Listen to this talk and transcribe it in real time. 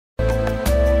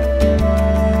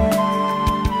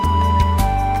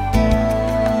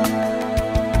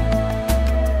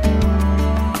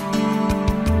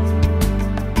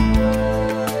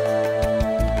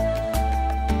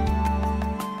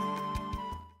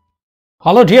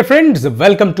Hello dear friends,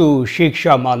 welcome to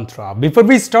Shiksha Mantra. Before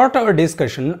we start our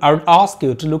discussion, I would ask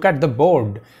you to look at the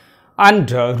board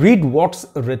and read what's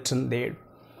written there.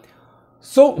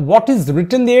 So what is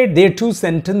written there? There two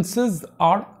sentences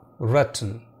are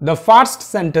written. The first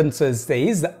sentence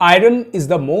says iron is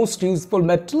the most useful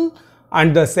metal,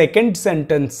 and the second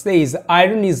sentence says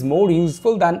iron is more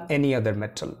useful than any other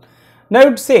metal. Now I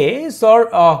would say,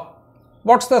 sir,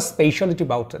 what's the specialty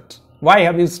about it? Why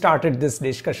have you started this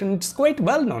discussion? It's quite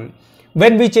well known.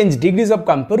 When we change degrees of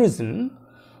comparison,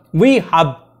 we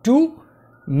have to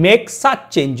make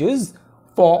such changes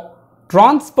for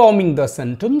transforming the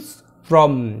sentence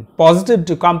from positive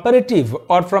to comparative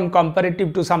or from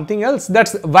comparative to something else.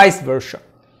 That's vice versa.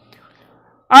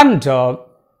 And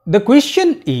the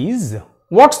question is,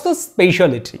 what's the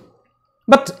specialty?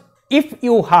 But if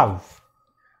you have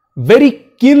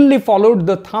very keenly followed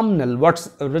the thumbnail,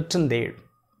 what's written there?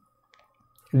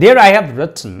 There I have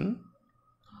written,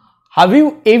 have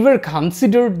you ever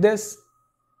considered this?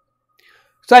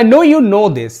 So I know you know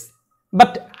this,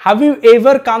 but have you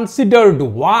ever considered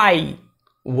why?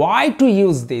 Why to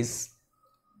use this?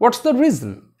 What's the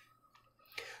reason?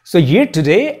 So here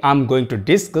today I'm going to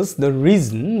discuss the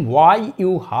reason why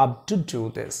you have to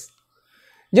do this.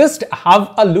 Just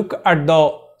have a look at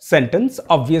the sentence.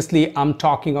 Obviously I'm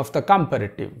talking of the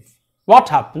comparative. What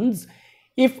happens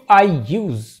if I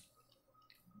use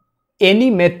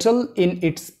any metal in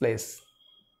its place?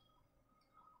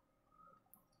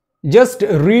 Just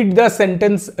read the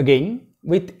sentence again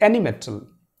with any metal.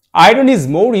 Iron is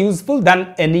more useful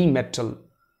than any metal.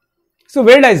 So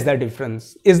where lies the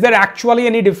difference? Is there actually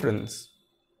any difference?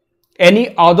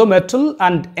 Any other metal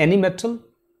and any metal?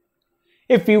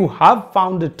 If you have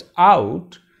found it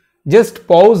out, just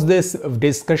pause this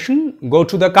discussion, go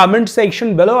to the comment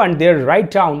section below and there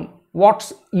write down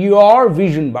what's your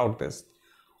vision about this.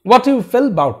 What do you feel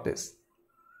about this?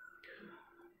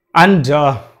 And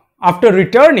after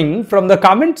returning from the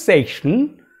comment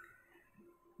section,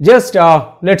 just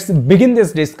let's begin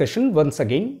this discussion once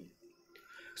again.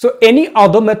 So any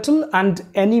other metal and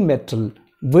any metal,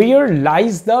 where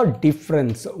lies the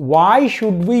difference? Why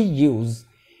should we use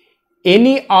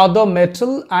any other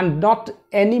metal and not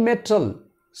any metal?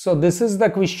 So this is the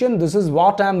question. This is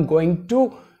what I am going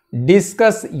to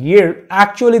discuss here.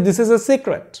 Actually, this is a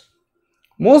secret.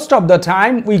 Most of the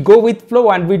time we go with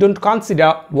flow and we don't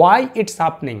consider why it's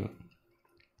happening.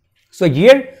 So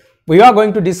here we are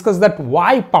going to discuss that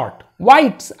why part, why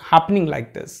it's happening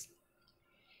like this.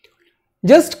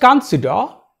 Just consider,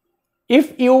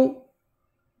 if you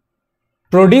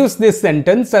produce this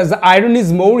sentence as iron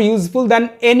is more useful than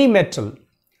any metal.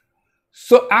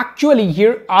 So actually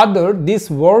here other, this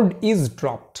word is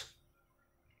dropped.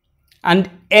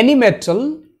 And any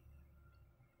metal,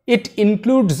 it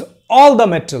includes all the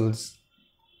metals.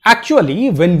 Actually,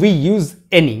 when we use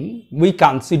any, we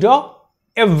consider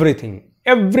everything,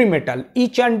 every metal,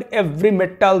 each and every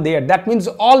metal there. That means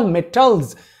all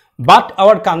metals, but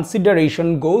our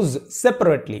consideration goes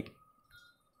separately.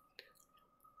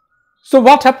 So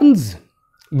what happens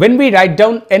when we write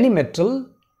down any metal?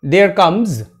 There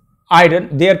comes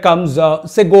iron, there comes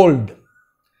say gold.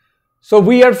 So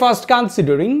we are first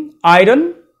considering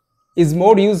iron is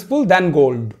more useful than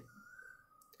gold.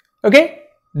 Okay,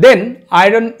 then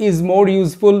iron is more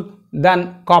useful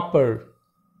than copper.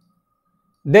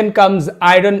 Then comes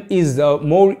iron is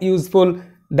more useful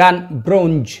than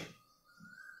bronze.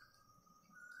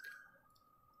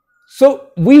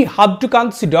 So we have to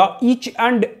consider each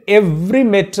and every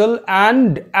metal,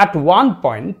 and at one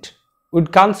point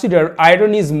would consider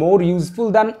iron is more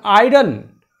useful than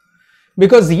iron,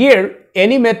 because here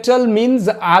any metal means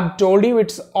I have told you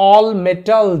it's all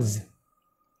metals.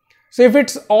 So if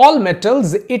it's all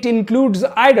metals, it includes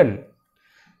iron.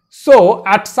 So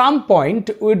at some point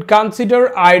we would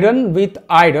consider iron with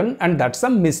iron, and that's a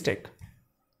mistake.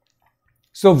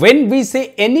 So when we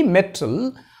say any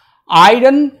metal,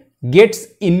 iron gets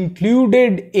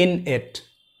included in it.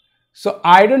 So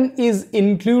iron is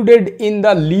included in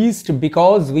the list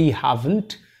because we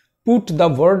haven't put the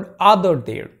word other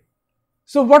there.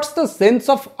 So what's the sense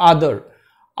of other?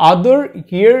 Other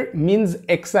here means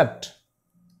except.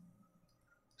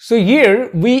 So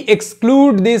here we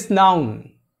exclude this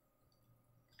noun.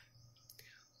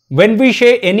 When we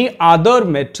say any other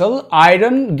metal,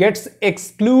 iron gets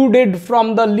excluded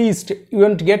from the list. You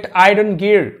won't get iron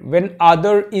here when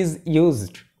other is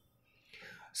used.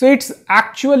 So it's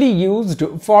actually used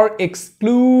for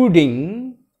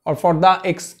excluding or for the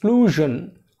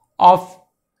exclusion of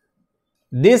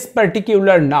this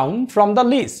particular noun from the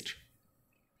list.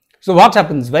 So what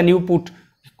happens when you put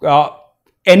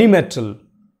any metal?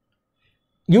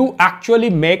 You actually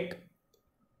make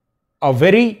a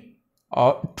very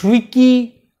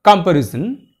tricky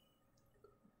comparison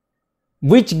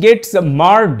which gets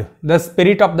marred the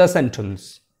spirit of the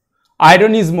sentence.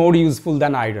 Iron is more useful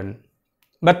than iron.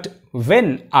 But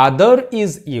when other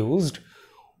is used,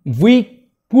 we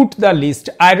put the list.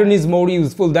 Iron is more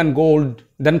useful than gold,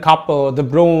 than copper, the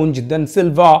bronze, than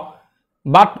silver.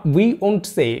 But we won't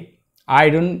say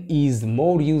iron is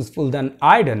more useful than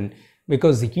iron,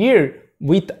 because here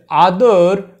with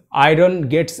other, iron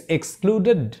gets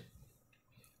excluded.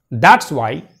 That's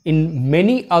why in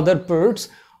many other parts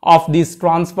of this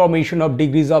transformation of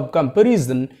degrees of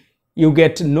comparison, you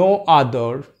get no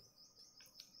other,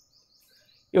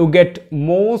 you get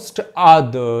most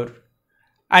other,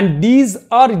 and these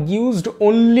are used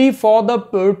only for the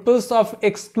purpose of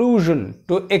exclusion,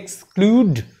 to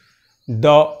exclude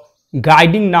the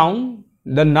guiding noun,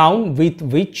 the noun with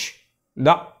which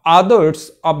the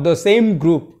others of the same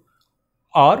group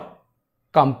are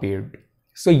compared.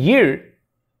 So here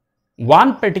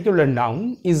one particular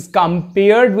noun is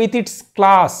compared with its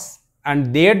class,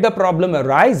 and there the problem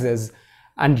arises.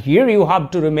 And here you have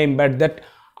to remember that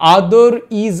other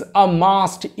is a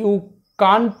must. You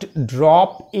can't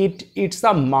drop it, it's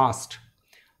a must.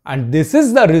 And this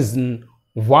is the reason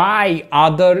why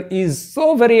other is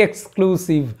so very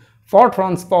exclusive for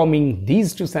transforming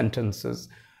these two sentences.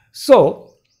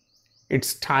 So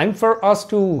it's time for us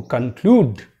to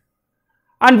conclude.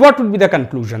 And what would be the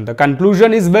conclusion? The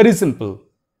conclusion is very simple.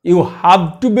 You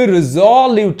have to be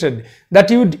resoluted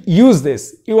that you would use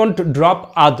this. You want to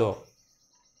drop other.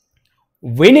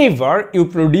 Whenever you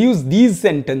produce these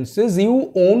sentences,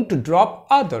 you want to drop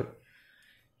other.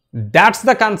 That's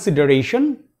the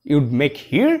consideration you'd make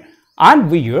here, and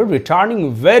we are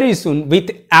returning very soon with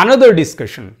another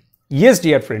discussion. Yes,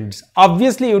 dear friends,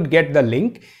 obviously you'd get the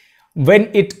link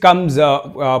when it comes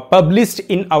published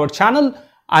in our channel,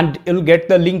 and you'll get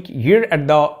the link here at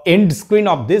the end screen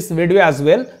of this video as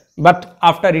well, but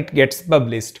after it gets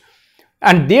published.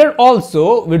 And there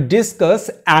also we discuss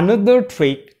another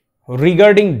trick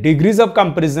regarding degrees of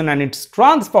comparison and its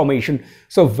transformation.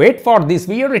 So wait for this,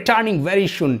 we are returning very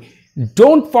soon.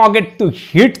 Don't forget to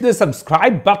hit the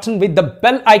subscribe button with the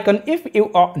bell icon if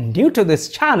you are new to this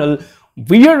channel.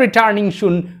 We are returning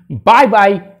soon. Bye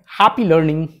bye. Happy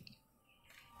learning.